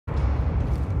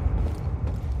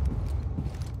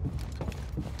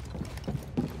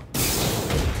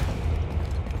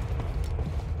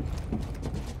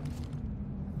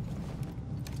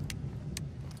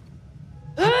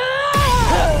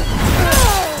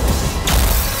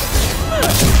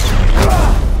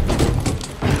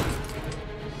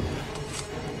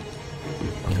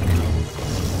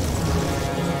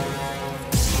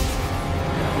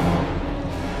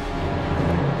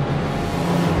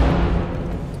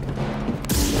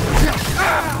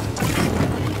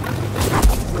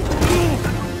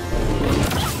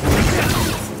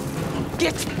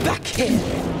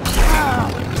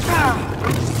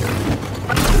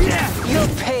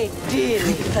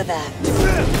that.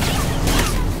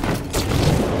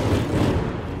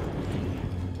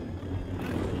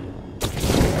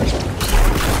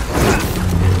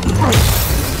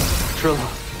 Trilla,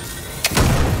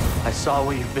 I saw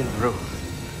what you've been through.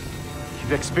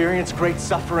 You've experienced great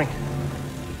suffering.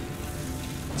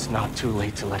 It's not too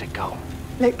late to let it go.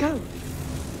 Let go.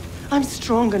 I'm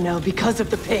stronger now because of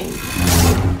the pain.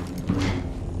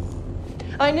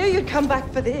 I knew you'd come back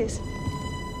for this.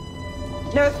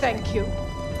 No, thank you.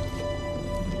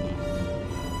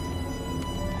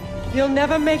 You'll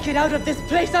never make it out of this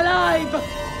place alive!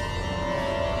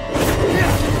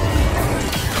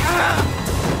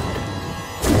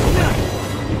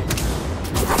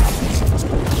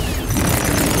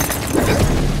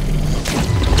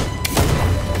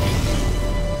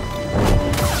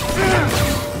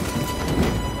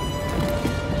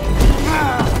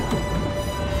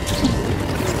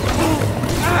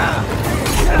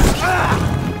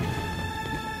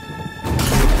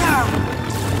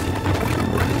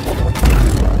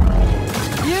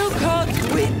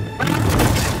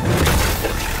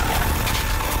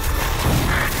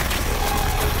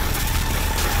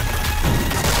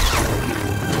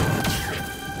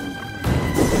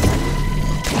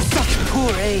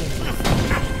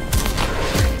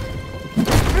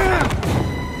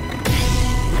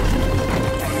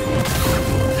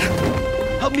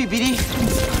 Help me, BD.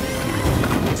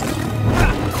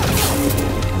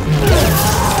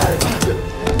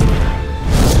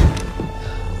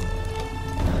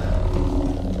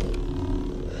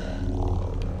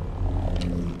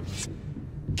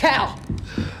 Cal!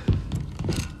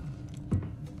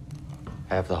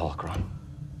 I have the holocron.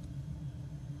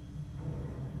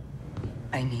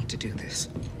 I need to do this.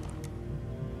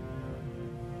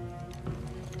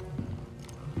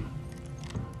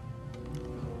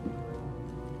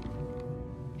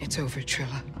 It's over,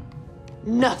 Trilla.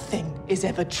 Nothing is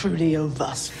ever truly over.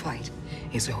 This fight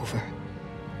is over.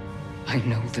 I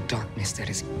know the darkness that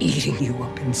is eating you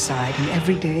up inside, and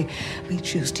every day we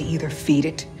choose to either feed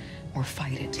it or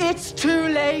fight it. It's too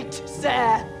late,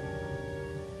 sir.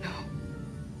 No,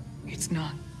 it's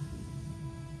not.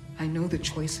 I know the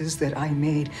choices that I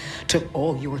made took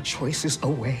all your choices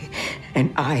away,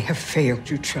 and I have failed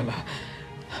you, Trilla.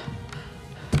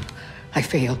 I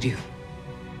failed you.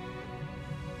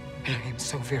 And I am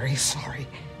so very sorry.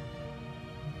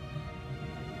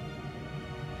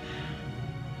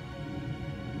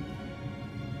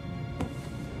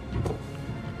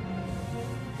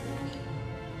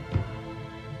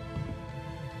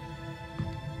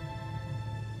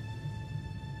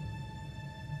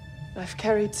 I've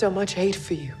carried so much hate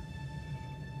for you.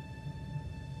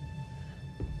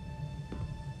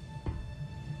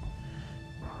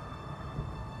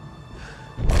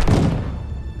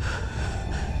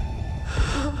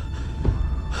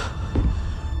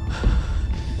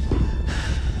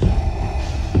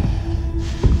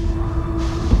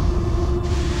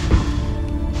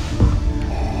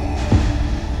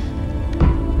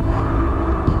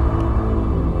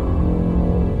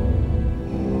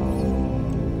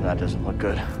 That doesn't look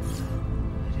good.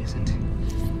 It isn't.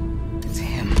 It's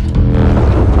him.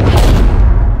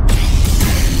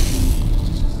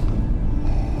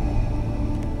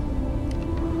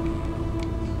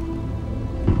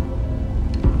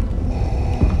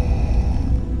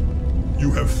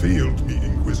 You have failed me,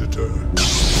 Inquisitor.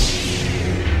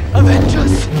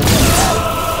 Avengers!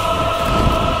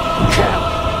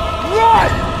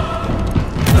 Run!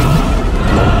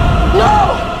 No!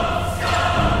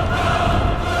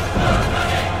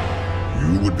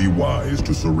 You would be wise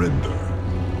to surrender.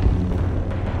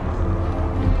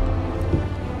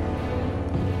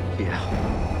 Yeah.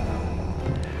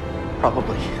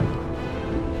 Probably.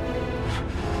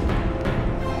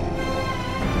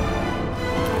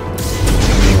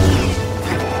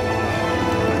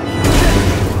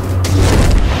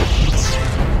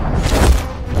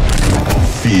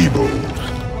 Feeble.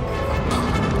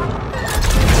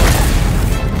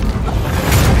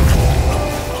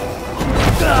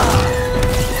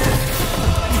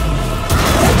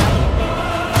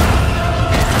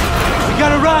 We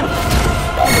gotta run!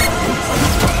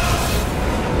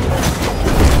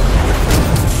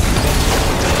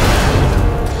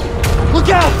 Look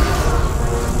out!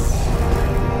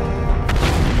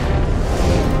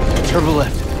 Turbo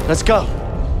lift. Let's go.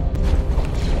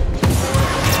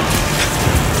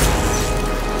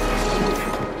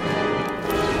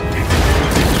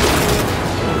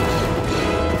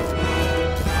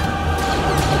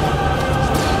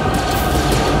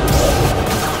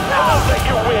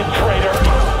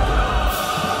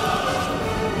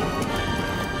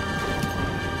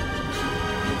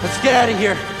 Let's get out of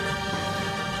here.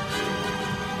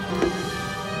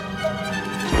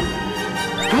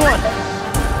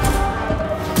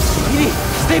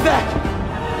 Stay back!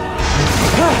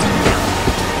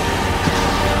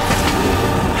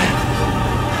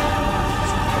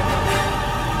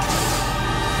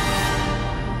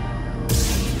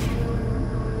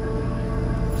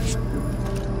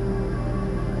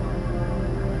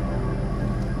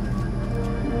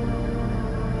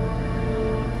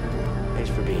 Thanks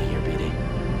for being here, BD.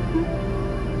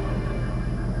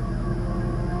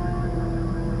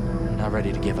 Not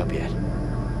ready to give up yet.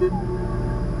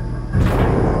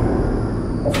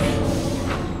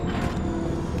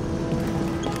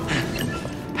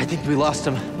 I think we lost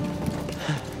him.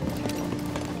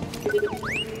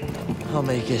 I'll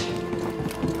make it.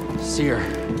 Seer,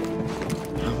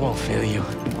 I won't fail you.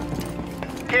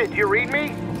 Kid, you read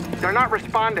me? They're not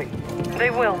responding.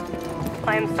 They will.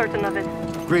 I am certain of it.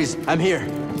 Breeze, I'm here.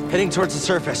 Heading towards the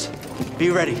surface. Be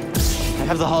ready. I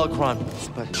have the holocron,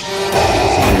 but...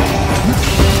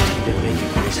 You didn't make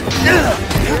it, Breeze.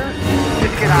 Here?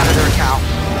 Just get out of there, Cal.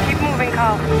 Keep moving,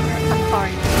 Carl. I'm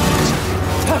sorry.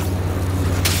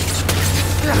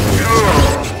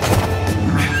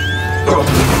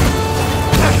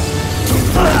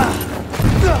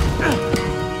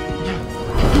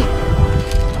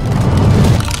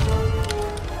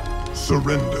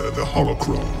 Surrender the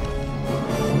holocron.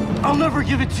 I'll never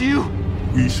give it to you!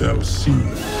 We shall see.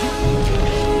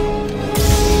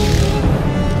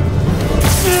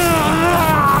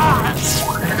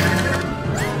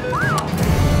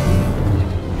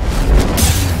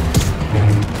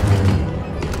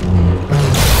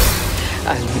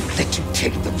 I won't let you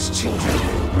take those children.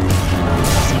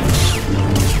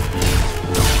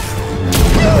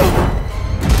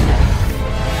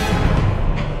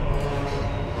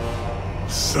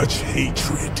 Such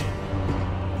hatred.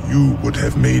 You would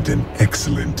have made an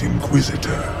excellent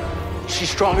Inquisitor. She's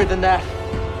stronger than that.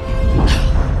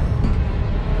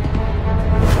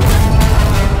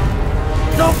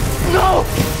 No! No!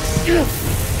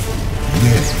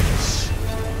 Yes.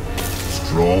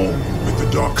 Strong with the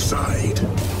dark side.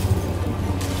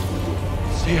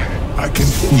 Seer. I can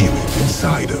feel it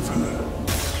inside of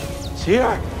her.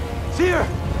 Seer! Seer!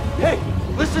 Hey,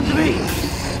 listen to me! You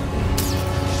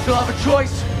still have a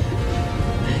choice.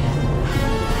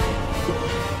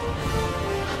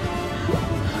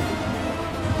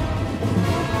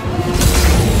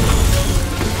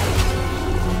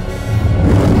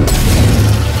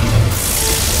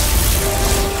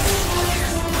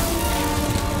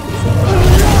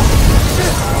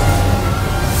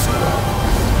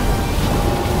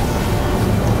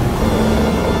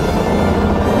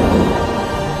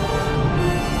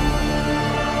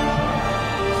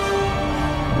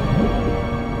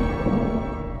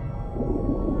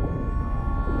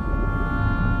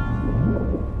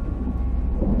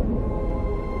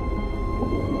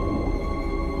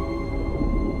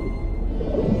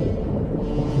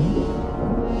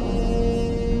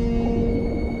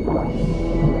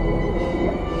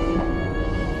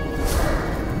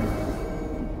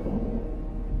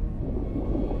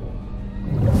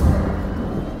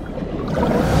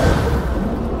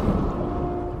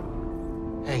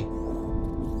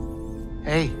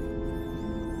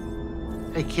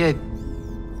 Hey, kid.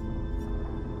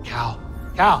 Cal.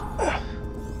 Cal!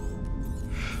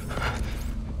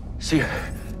 Seer.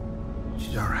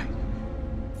 She's all right.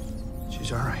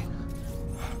 She's all right.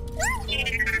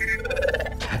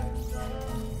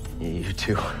 You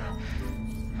too.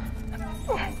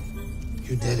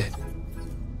 You did it.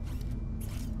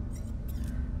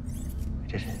 We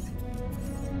did it.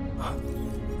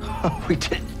 We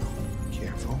did it.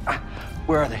 Careful.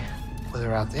 Where are they? Well,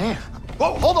 they're out there.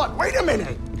 Whoa, hold on. Wait a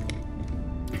minute.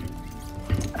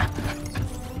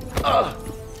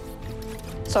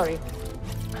 Sorry.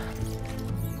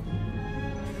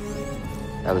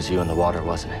 That was you in the water,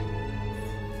 wasn't it?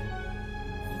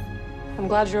 I'm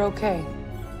glad you're okay.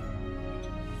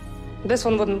 This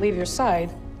one wouldn't leave your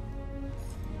side.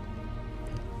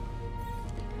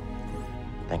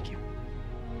 Thank you.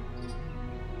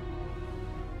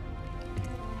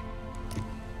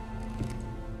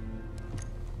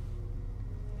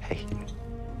 Hey.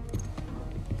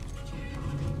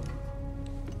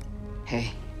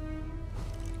 Hey.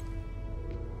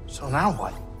 So now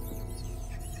what?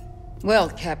 Well,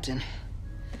 Captain,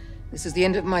 this is the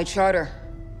end of my charter.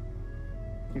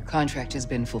 Your contract has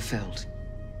been fulfilled.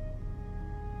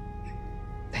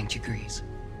 Thank you, Grease.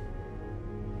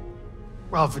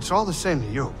 Well, if it's all the same to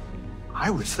you, I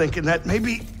was thinking that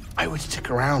maybe I would stick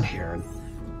around here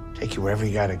and take you wherever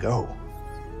you gotta go.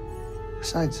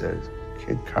 Besides, the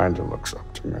kid kinda looks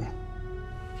up to me.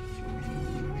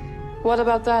 What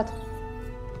about that?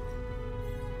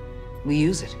 We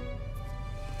use it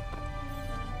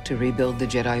to rebuild the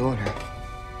Jedi Order.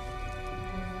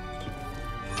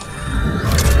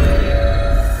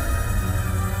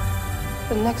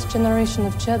 The next generation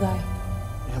of Jedi.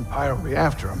 The Empire will be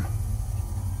after him.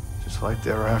 Just like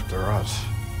they're after us.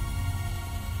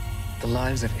 The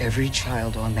lives of every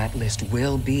child on that list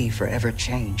will be forever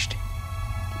changed.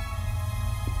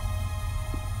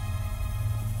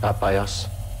 Not by us.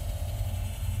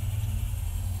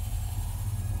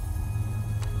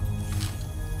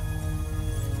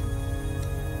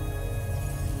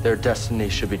 Their destiny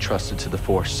should be trusted to the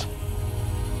Force.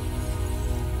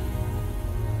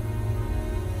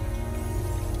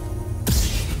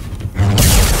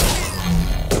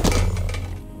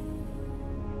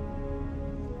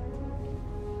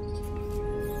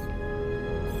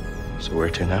 So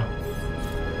where to now?